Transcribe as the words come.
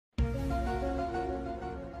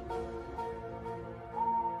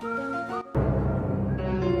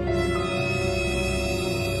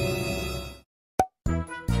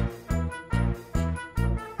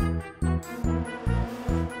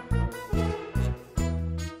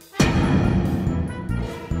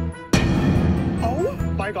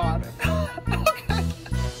my god.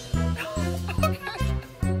 Okay.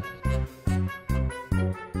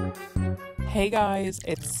 Hey guys,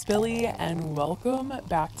 it's Spilly and welcome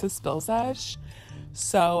back to Spill Sesh.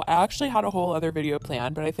 So I actually had a whole other video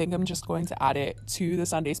planned, but I think I'm just going to add it to the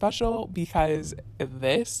Sunday special because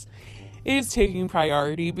this is taking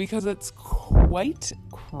priority because it's quite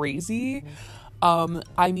crazy.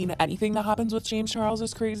 I mean, anything that happens with James Charles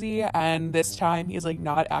is crazy, and this time he's like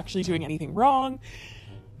not actually doing anything wrong.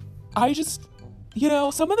 I just,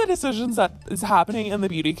 some of the decisions that is happening in the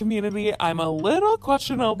beauty community, I'm a little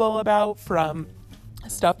questionable about, from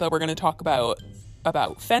stuff that we're going to talk about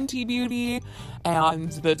Fenty Beauty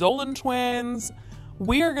and the Dolan twins.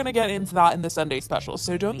 We are going to get into that in the Sunday special,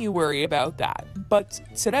 so don't you worry about that. But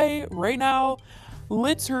today, right now,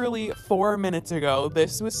 literally 4 minutes ago,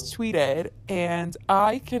 this was tweeted, and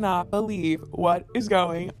I cannot believe what is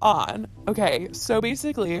going on. Okay, so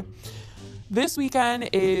basically, this weekend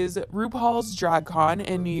is RuPaul's Drag Con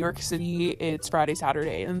in New York City. It's Friday,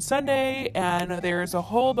 Saturday, and Sunday, and there's a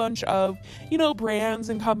whole bunch of, brands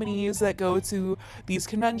and companies that go to these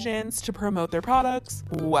conventions to promote their products.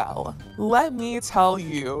 Well, let me tell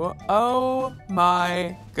you, oh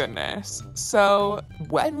my goodness. So,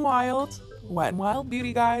 Wet n Wild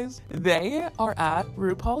Beauty, guys, they are at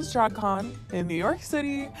RuPaul's Drag Con in New York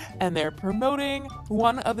City, and they're promoting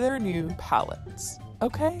one of their new palettes,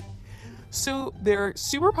 okay? So they're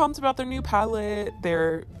super pumped about their new palette.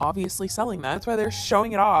 They're obviously selling that. That's why they're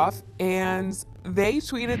showing it off. And they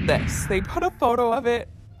tweeted this. They put a photo of it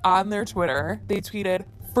on their Twitter. They tweeted,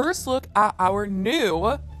 "First look at our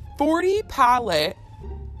new 40 palette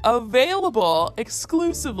available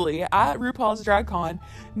exclusively at RuPaul's Drag Con,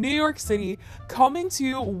 New York City, coming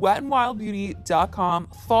to wetnwildbeauty.com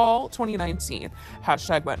fall 2019.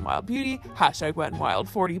 Hashtag Wet n Wild Beauty, hashtag Wet n Wild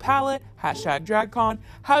 40 palette, hashtag DragCon,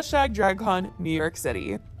 hashtag DragCon New York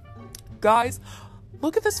City." Guys,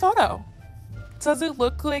 look at this photo. Does it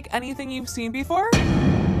look like anything you've seen before?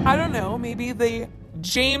 I don't know, maybe the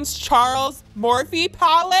James Charles Morphe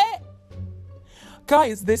palette?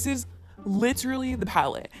 Guys, this is literally the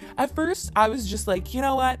palette. At first, I was just like, you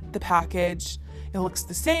know what? The package, it looks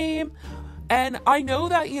the same. And I know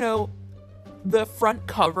that, the front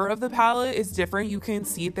cover of the palette is different. You can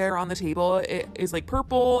see it there on the table. It is like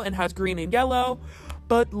purple and has green and yellow.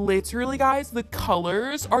 But literally, guys, the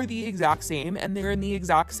colors are the exact same and they're in the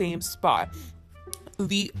exact same spot.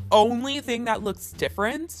 The only thing that looks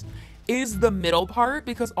different is the middle part,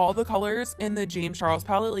 because all the colors in the James Charles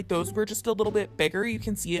palette, like those were just a little bit bigger. You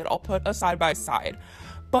can see it. I'll put a side by side.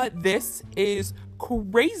 But this is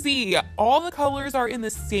crazy. All the colors are in the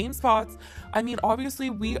same spots. I mean, obviously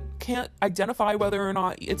we can't identify whether or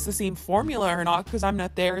not it's the same formula or not because I'm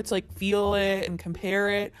not there to like feel it and compare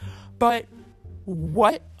it. But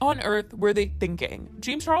what on earth were they thinking?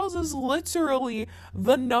 James Charles is literally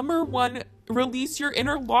the #1 release your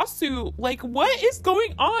inner lawsuit. Like, what is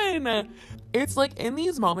going on? It's like in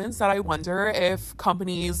these moments that I wonder if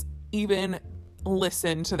companies even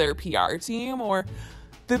listen to their PR team or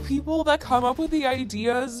the people that come up with the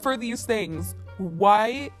ideas for these things.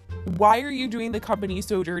 Why are you doing the company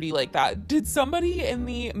so dirty like that? Did somebody in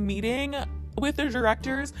the meeting with the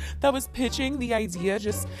directors that was pitching the idea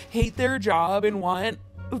just hate their job and want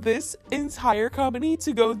this entire company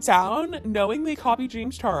to go down knowing they copy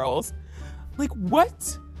James Charles? Like,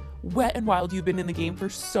 what? Wet n Wild, you've been in the game for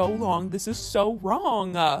so long. This is so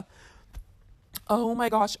wrong. Oh my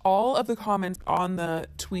gosh, all of the comments on the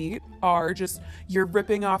tweet are just, you're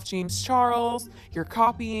ripping off James Charles, you're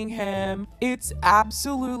copying him. It's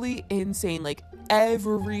absolutely insane. Like,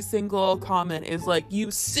 every single comment is like,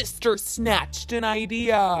 you sister snatched an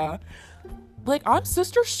idea. Like, I'm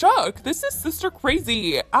sister shook. This is sister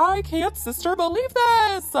crazy. I can't sister believe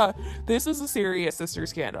this. This is a serious sister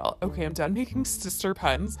scandal. Okay, I'm done making sister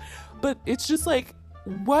puns. But it's just like,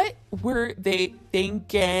 what were they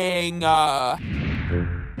thinking?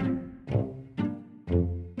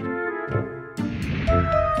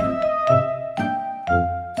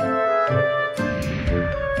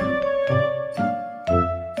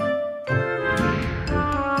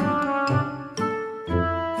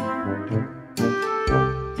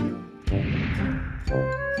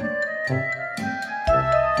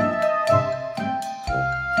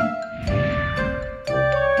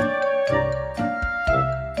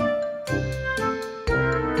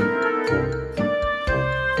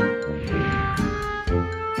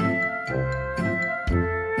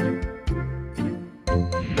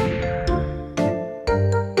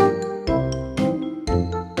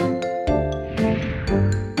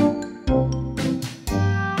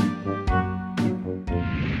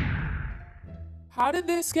 how did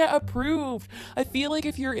this get approved? I feel like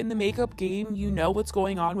if you're in the makeup game, you know what's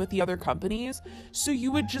going on with the other companies, so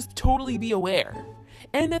you would just totally be aware.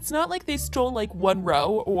 And it's not like they stole like one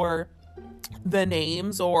row or the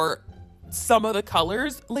names or some of the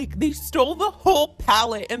colors. Like, they stole the whole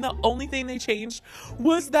palette, and the only thing they changed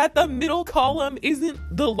was that the middle column isn't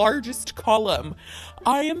the largest column.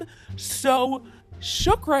 I am so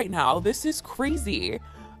shook right now. This is crazy.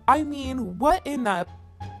 I mean, what in the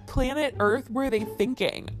planet Earth were they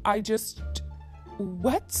thinking?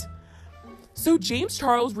 What? So James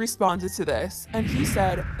Charles responded to this, and he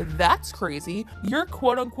said, "That's crazy. Your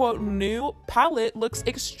quote-unquote new palette looks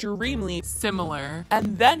extremely similar."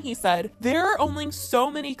 And then he said, "There are only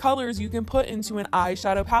so many colors you can put into an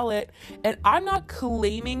eyeshadow palette, and I'm not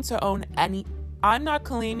claiming to own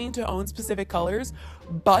specific colors,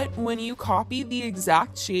 but when you copy the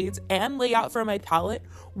exact shades and layout from my palette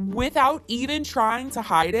without even trying to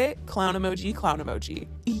hide it, clown emoji, clown emoji."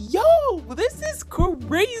 Yo, this is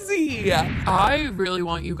crazy. I really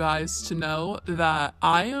want you guys to know that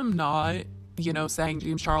I am not, saying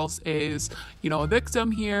James Charles is, a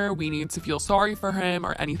victim here. We need to feel sorry for him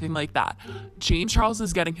or anything like that. James Charles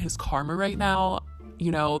is getting his karma right now.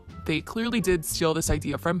 They clearly did steal this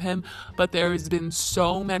idea from him, but there's been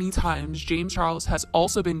so many times James Charles has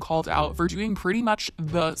also been called out for doing pretty much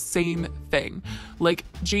the same thing. Like,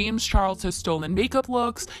 James Charles has stolen makeup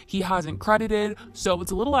looks, he hasn't credited, so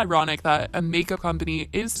it's a little ironic that a makeup company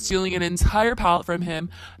is stealing an entire palette from him,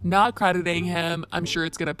 not crediting him. I'm sure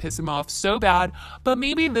it's gonna piss him off so bad, but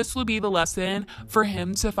maybe this will be the lesson for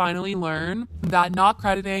him to finally learn that not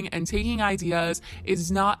crediting and taking ideas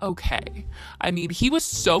is not okay. I mean, he was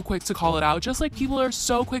so quick to call it out, just like people are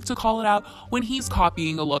so quick to call it out when he's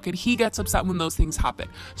copying a look, and he gets upset when those things happen.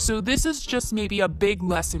 So this is just maybe a big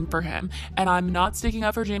lesson for him, and I'm not sticking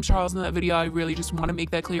up for James Charles in that video. I really just want to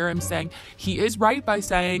make that clear. I'm saying he is right by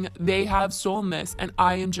saying they have stolen this, and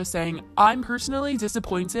I am just saying I'm personally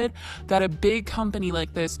disappointed that a big company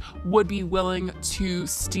like this would be willing to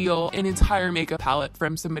steal an entire makeup palette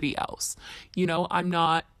from somebody else. I'm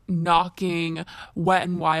not knocking Wet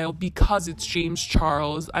n Wild because it's James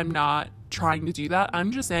Charles. I'm not trying to do that.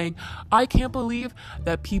 I'm just saying I can't believe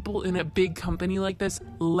that people in a big company like this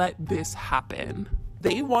let this happen.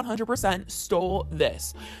 They 100% stole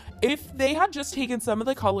this. If they had just taken some of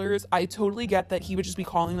the colors, I totally get that he would just be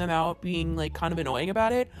calling them out, being like kind of annoying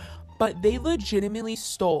about it, but they legitimately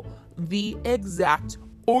stole the exact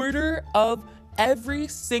order of every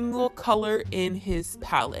single color in his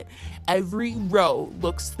palette. Every row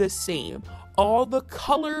looks the same. All the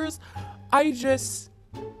colors,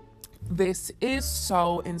 this is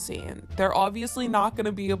so insane. They're obviously not going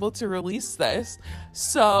to be able to release this,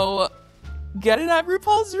 so get it at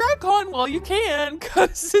RuPaul's Drag Con while you can,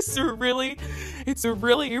 because it's really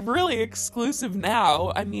exclusive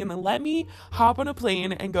now. I mean, let me hop on a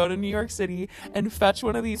plane and go to New York City and fetch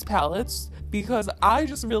one of these palettes, because I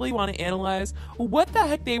just really want to analyze what the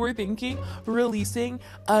heck they were thinking releasing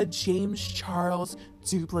a James Charles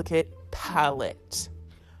duplicate palette.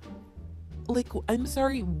 Like, I'm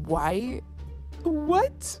sorry, why?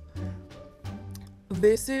 What?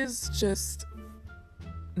 This is just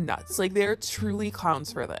nuts. Like, they're truly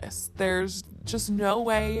clowns for this. There's just no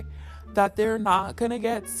way that they're not gonna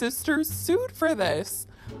get sisters sued for this.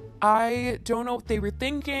 I don't know what they were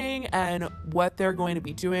thinking and what they're going to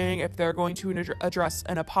be doing, if they're going to address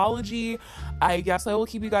an apology. I guess I will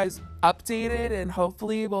keep you guys updated, and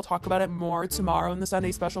hopefully we'll talk about it more tomorrow in the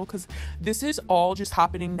Sunday special, because this is all just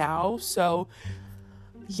happening now. So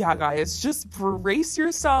yeah, guys, just brace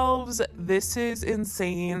yourselves. This is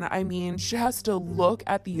insane. I mean, just to look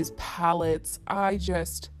at these palettes, I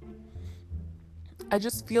just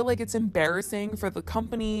feel like it's embarrassing for the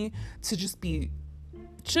company to just be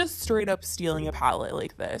straight up stealing a palette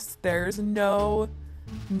like this. There's no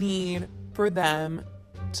need for them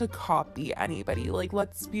to copy anybody. Like,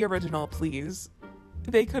 let's be original, please.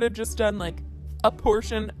 They could have just done like a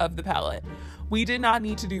portion of the palette. We did not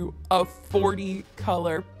need to do a 40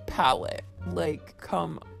 color palette. Like,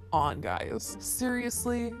 come on, guys.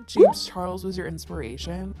 Seriously, James Charles was your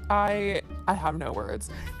inspiration? I have no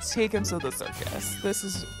words. Take him to the circus. This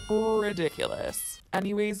is ridiculous.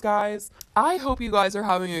 Anyways, guys, I hope you guys are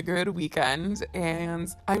having a good weekend, and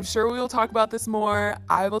I'm sure we will talk about this more.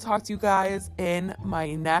 I will talk to you guys in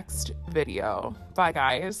my next video. Bye,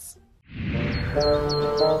 guys.